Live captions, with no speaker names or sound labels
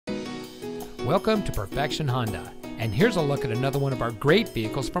Welcome to Perfection Honda, and here's a look at another one of our great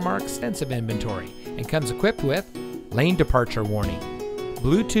vehicles from our extensive inventory, and comes equipped with lane departure warning,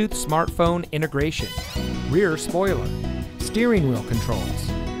 Bluetooth smartphone integration, rear spoiler, steering wheel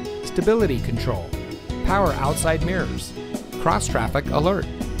controls, stability control, power outside mirrors, cross traffic alert,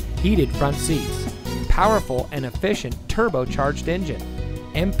 heated front seats, powerful and efficient turbocharged engine,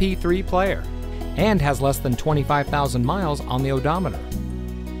 MP3 player, and has less than 25,000 miles on the odometer.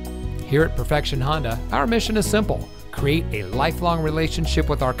 Here at Perfection Honda, our mission is simple: create a lifelong relationship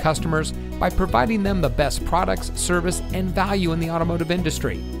with our customers by providing them the best products, service, and value in the automotive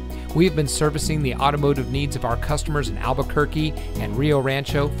industry. We have been servicing the automotive needs of our customers in Albuquerque and Rio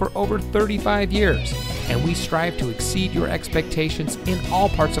Rancho for over 35 years, and we strive to exceed your expectations in all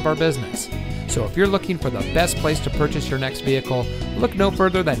parts of our business. So if you're looking for the best place to purchase your next vehicle, look no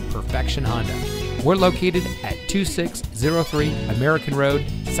further than Perfection Honda. We're located at 2603 American Road,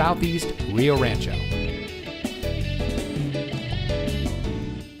 Southeast Rio Rancho.